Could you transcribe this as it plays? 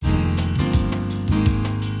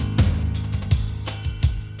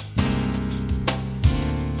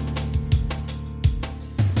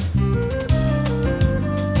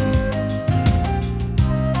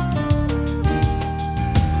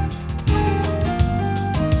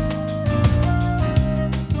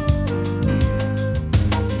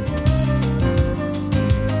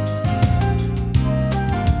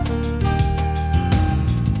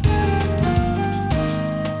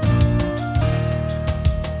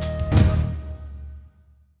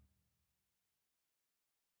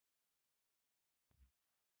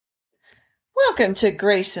Welcome to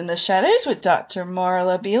Grace in the Shadows with Dr.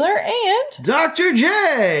 Marla Beeler and Dr.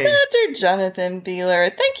 J. Dr. Jonathan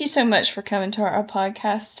Beeler. Thank you so much for coming to our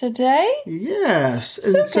podcast today. Yes.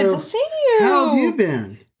 So good to see you. How have you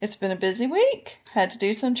been? It's been a busy week. Had to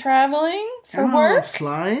do some traveling for work.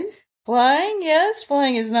 Flying? Flying, yes.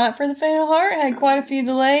 Flying is not for the faint of heart. Had quite a few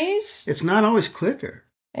delays. It's not always quicker.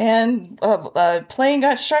 And a plane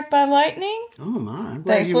got struck by lightning. Oh, my. I'm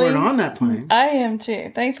glad you weren't on that plane. I am, too.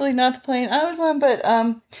 Thankfully, not the plane I was on, but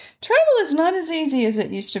travel is not as easy as it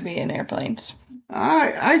used to be in airplanes.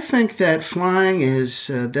 I think that flying is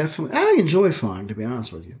definitely... I enjoy flying, to be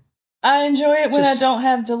honest with you. I enjoy it when I don't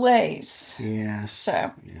have delays. Yes.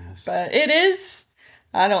 Yes. But it is...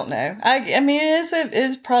 I don't know. I mean, it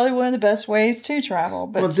is probably one of the best ways to travel.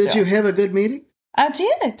 But did you have a good meeting? I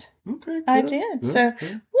did. Okay. Good, I did.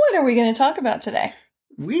 Good. What are we going to talk about today?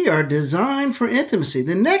 We are designed for intimacy.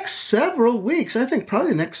 The next several weeks, I think probably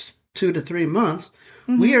the next 2 to 3 months,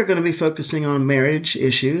 we are going to be focusing on marriage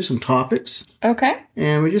issues and topics. Okay.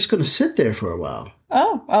 And we're just going to sit there for a while.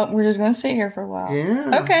 Oh, we're just going to sit here for a while.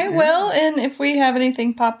 Yeah. Okay. Yeah. Well, and if we have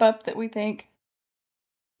anything pop up that we think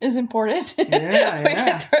is important, we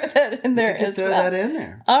can throw that in there as well. Throw that in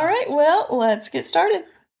there. All right. Well, let's get started.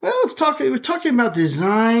 Well, we're talking about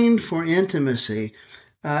designed for intimacy.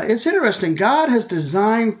 It's interesting. God has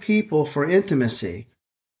designed people for intimacy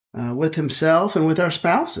with himself and with our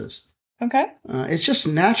spouses. Okay. It's just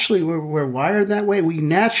naturally, we're wired that way. We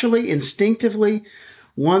naturally, instinctively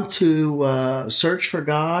want to search for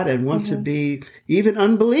God and want to be, even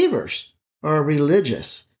unbelievers are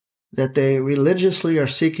religious, that they religiously are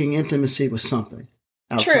seeking intimacy with something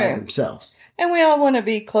outside themselves. And we all want to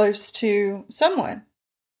be close to someone.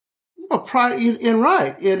 Well,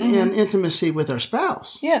 in intimacy with our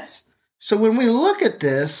spouse. Yes. So when we look at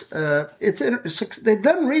this, they've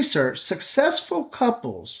done research. Successful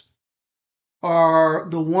couples are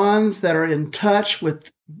the ones that are in touch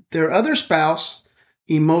with their other spouse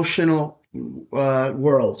emotional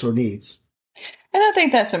worlds or needs. And I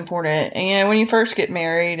think that's important. And, when you first get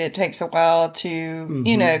married, it takes a while to,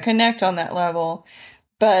 connect on that level.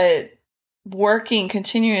 But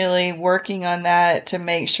continually working on that to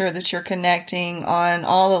make sure that you're connecting on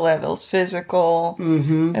all the levels, physical,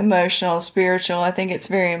 emotional, spiritual. I think it's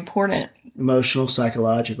very important. Emotional,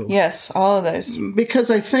 psychological. Yes, all of those. Because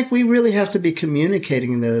I think we really have to be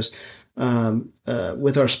communicating those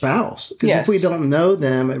with our spouse. Because if we don't know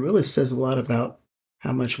them, it really says a lot about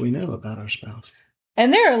how much we know about our spouse.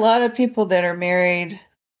 And there are a lot of people that are married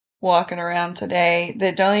walking around today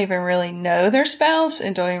that don't even really know their spouse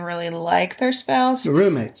and don't even really like their spouse. The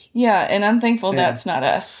roommates. Yeah, and I'm thankful that's not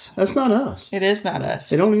us. That's not us. It is not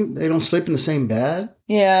us. They don't sleep in the same bed.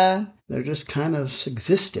 Yeah. They're just kind of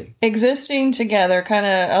existing. Existing together.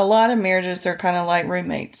 A lot of marriages are kind of like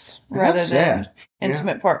roommates rather than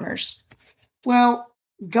intimate partners. Well,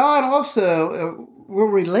 God also,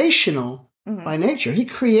 we're relational by nature. He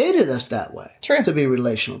created us that way. True. To be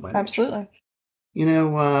relational by nature. Absolutely. For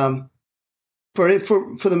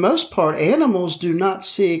the most part, animals do not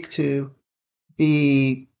seek to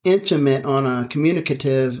be intimate on a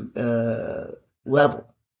communicative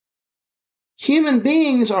level. Human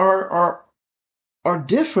beings are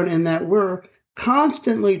different in that we're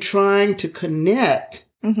constantly trying to connect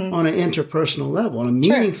on an interpersonal level, on a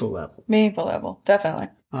meaningful level. Meaningful level, definitely.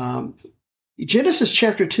 Genesis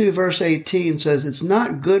chapter 2, verse 18 says, "It's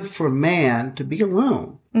not good for man to be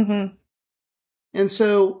alone." Mm-hmm. And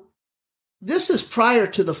so this is prior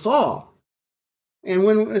to the fall. And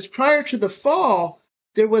when it's prior to the fall,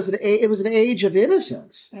 it was an age of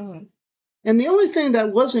innocence. Mm-hmm. And the only thing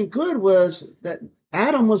that wasn't good was that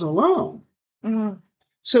Adam was alone. Mm-hmm.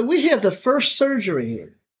 So we have the first surgery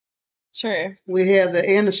here. Sure. We have the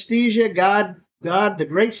anesthesia. God, the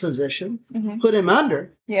great physician, put him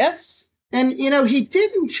under. Yes. And, he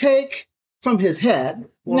didn't take from his head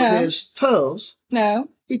or his toes. No.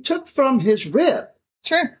 He took from his rib.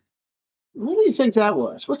 Sure. What do you think that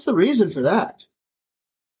was? What's the reason for that?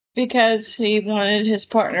 Because he wanted his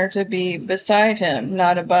partner to be beside him,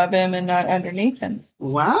 not above him and not underneath him.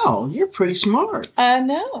 Wow, you're pretty smart. I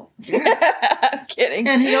know. Yeah. I'm kidding.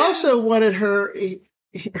 And he also wanted her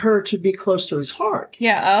to be close to his heart.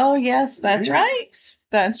 Yeah. Oh, yes, that's right.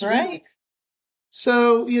 That's right.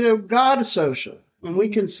 So, God is social. And we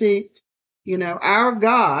can see, our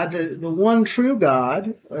God, the one true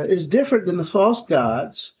God, is different than the false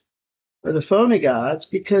gods or the phony gods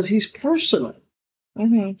because he's personal.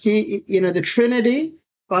 Mm-hmm. He, the Trinity,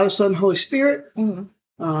 Father, Son, Holy Spirit,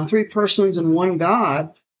 3 persons in one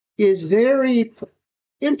God, is very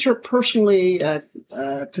interpersonally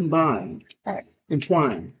combined,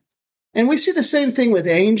 entwined. And we see the same thing with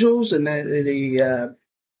angels and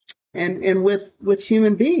and with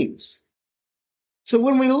human beings. So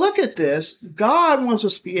when we look at this, God wants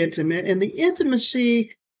us to be intimate, and the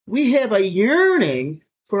intimacy, we have a yearning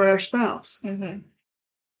for our spouse. And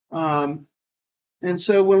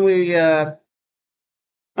so when we,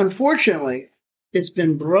 unfortunately, it's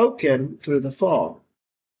been broken through the fall.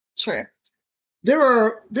 True.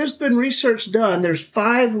 There's been research done. There's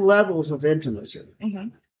 5 levels of intimacy.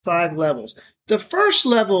 5 levels. The first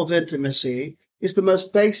level of intimacy is the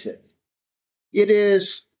most basic. It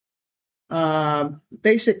is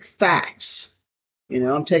basic facts.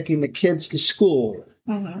 I'm taking the kids to school.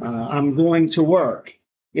 I'm going to work.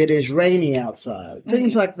 It is rainy outside.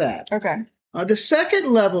 Things like that. Okay. The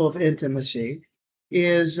second level of intimacy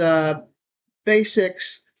is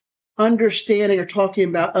basics, understanding or talking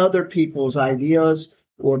about other people's ideas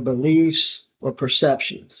or beliefs or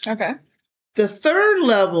perceptions. Okay. The third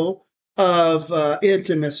level of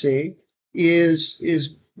intimacy is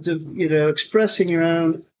expressing your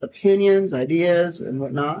own opinions, ideas, and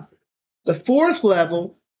whatnot. The fourth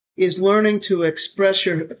level is learning to express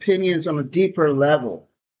your opinions on a deeper level.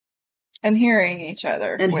 And hearing each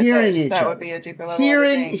other. And hearing each other. That would be a deeper level.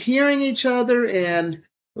 Hearing each other and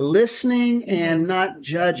listening and not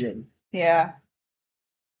judging. Yeah.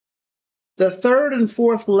 The third and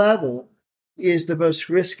fourth level is the most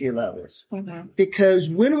risky levels. Because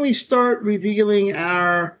when we start revealing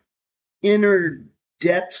our inner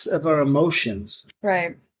depths of our emotions,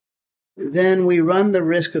 right, then we run the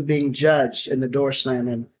risk of being judged and the door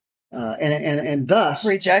slamming, and thus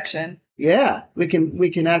rejection. Yeah, we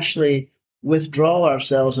can actually withdraw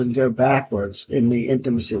ourselves and go backwards in the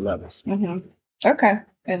intimacy levels. Okay,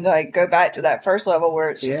 and go back to that first level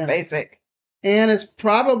where it's just basic. And it's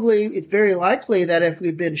very likely that if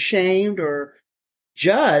we've been shamed or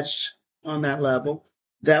judged on that level,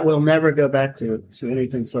 that we'll never go back to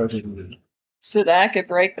anything further than that. So that could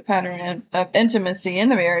break the pattern of intimacy in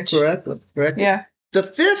the marriage. Correctly. Yeah. The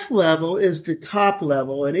fifth level is the top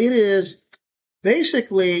level, and it is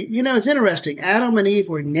basically, it's interesting. Adam and Eve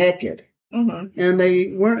were naked, and they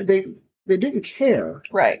didn't care.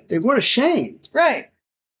 Right. They weren't ashamed. Right.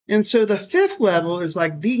 And so the fifth level is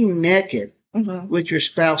like being naked with your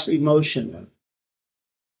spouse emotionally.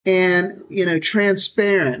 And,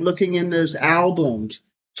 transparent, looking in those albums,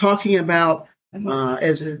 talking about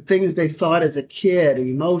as things they thought as a kid,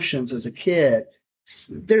 emotions as a kid.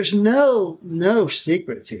 There's no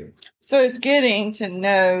secrets here. So it's getting to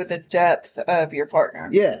know the depth of your partner.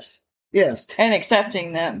 Yes. And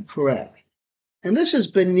accepting them. Correct. And this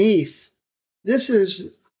is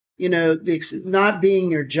not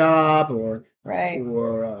being your job or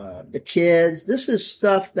the kids. This is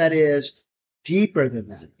stuff that is deeper than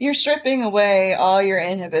that. You're stripping away all your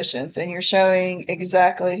inhibitions and you're showing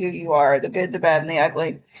exactly who you are, the good, the bad, and the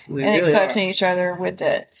ugly, and really accepting each other with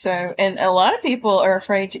it. So, and a lot of people are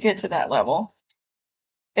afraid to get to that level.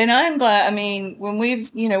 And I'm glad, when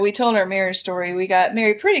we told our marriage story, we got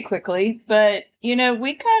married pretty quickly, but,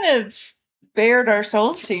 we kind of bared our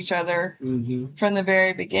souls to each other from the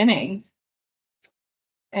very beginning.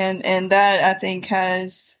 And that, I think,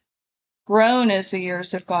 has grown as the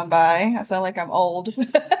years have gone by. I sound like I'm old.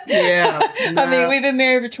 Yeah. No. We've been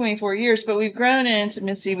married for 24 years, but we've grown in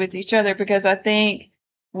intimacy with each other because I think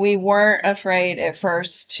we weren't afraid at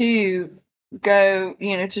first to go,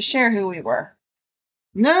 to share who we were.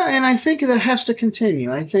 No, and I think that has to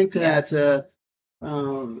continue. I think that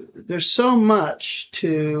there's so much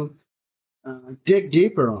to dig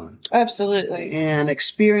deeper on. Absolutely. And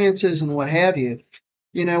experiences and what have you.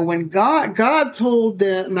 When God told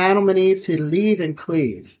Adam and Eve to leave and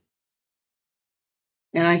cleave.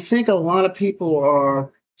 And I think a lot of people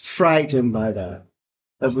are frightened by that,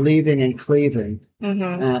 of leaving and cleaving.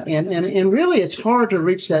 And really it's hard to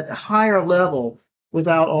reach that higher level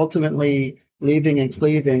without ultimately leaving and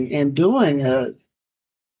cleaving and doing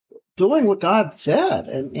what God said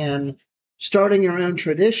and starting your own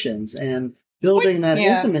traditions and building that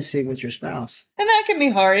intimacy with your spouse. And that can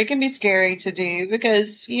be hard. It can be scary to do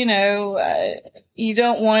because, you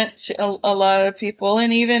don't want a lot of people,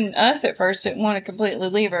 and even us at first didn't want to completely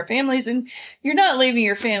leave our families. And you're not leaving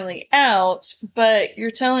your family out, but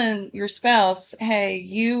you're telling your spouse, hey,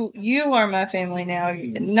 you are my family now.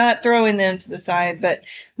 Not throwing them to the side, but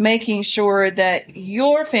making sure that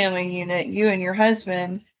your family unit, you and your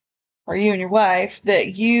husband, or you and your wife,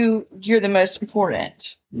 that you're the most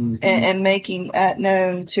important. And making that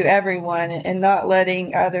known to everyone and not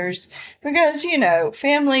letting others, because,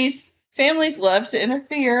 families, families love to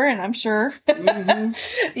interfere, and I'm sure,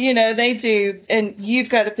 they do. And you've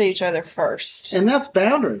got to put each other first. And that's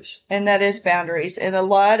boundaries. And that is boundaries. And a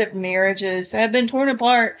lot of marriages have been torn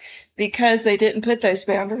apart because they didn't put those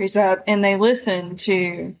boundaries up and they listened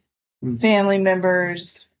to family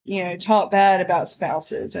members, talk bad about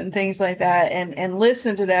spouses and things like that and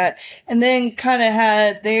listen to that and then kind of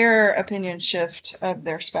had their opinion shift of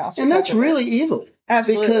their spouse. And that's really evil.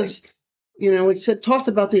 Absolutely. Because, it talks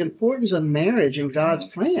about the importance of marriage in God's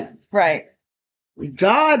plan. Right.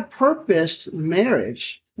 God purposed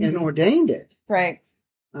marriage and ordained it. Right.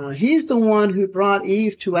 He's the one who brought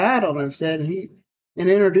Eve to Adam and and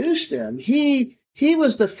introduced them. He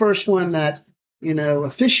was the first one that,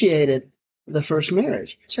 officiated the first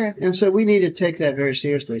marriage. True. And so we need to take that very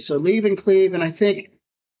seriously. So leave and cleave. And I think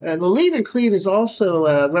the leave and cleave is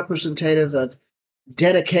also representative of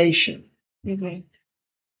dedication. Mm-hmm.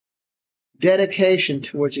 Dedication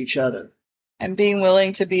towards each other. And being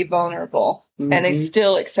willing to be vulnerable and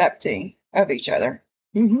still accepting of each other.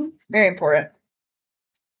 Mm-hmm. Very important.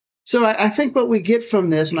 So I think what we get from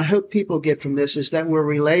this, and I hope people get from this, is that we're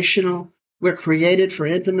relational. We're created for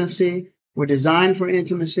intimacy. We're designed for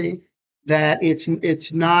intimacy. That it's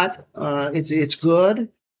good.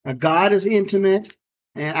 God is intimate.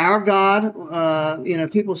 And our God,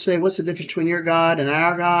 people say, what's the difference between your God and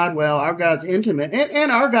our God? Well, our God's intimate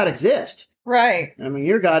and our God exists. Right. I mean,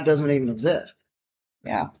 your God doesn't even exist.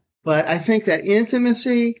 Yeah. But I think that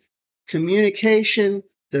intimacy, communication,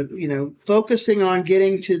 focusing on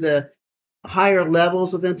getting to the higher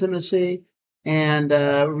levels of intimacy and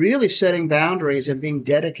really setting boundaries and being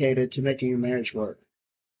dedicated to making your marriage work.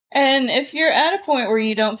 And if you're at a point where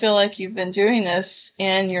you don't feel like you've been doing this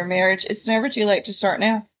in your marriage, it's never too late to start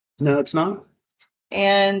now. No, it's not.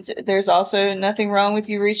 And there's also nothing wrong with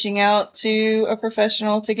you reaching out to a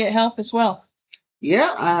professional to get help as well.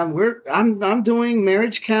 Yeah, I'm doing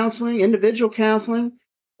marriage counseling, individual counseling,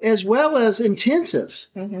 as well as intensives.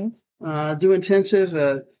 Mm-hmm. Do intensive,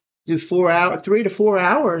 do 3 to 4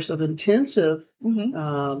 hours of intensive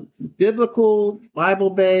biblical,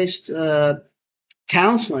 Bible-based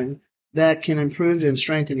counseling that can improve and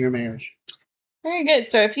strengthen your marriage. Very good.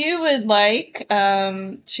 So if you would like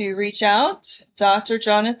to reach out, Dr.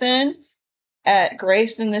 Jonathan at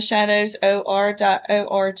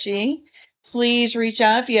graceintheshadowsor.org. Please reach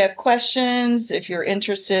out if you have questions, if you're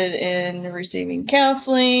interested in receiving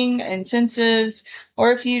counseling, intensives,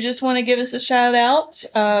 or if you just want to give us a shout out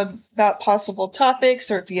about possible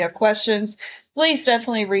topics, or if you have questions, please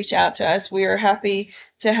definitely reach out to us. We are happy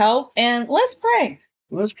to help. And let's pray.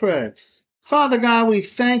 Let's pray. Father God, we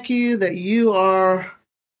thank you that you are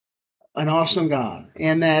an awesome God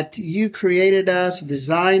and that you created us,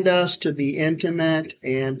 designed us to be intimate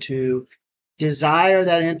and to desire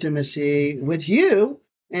that intimacy with you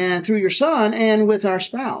and through your Son and with our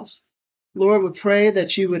spouse. Lord, we pray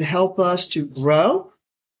that you would help us to grow,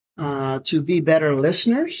 to be better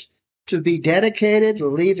listeners, to be dedicated, to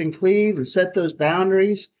leave and cleave and set those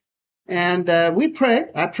boundaries. And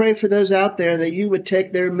I pray for those out there that you would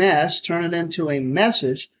take their mess, turn it into a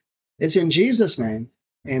message. It's in Jesus' name.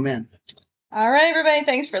 Amen. All right, everybody.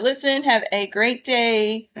 Thanks for listening. Have a great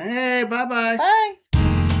day. Hey, bye-bye. Bye.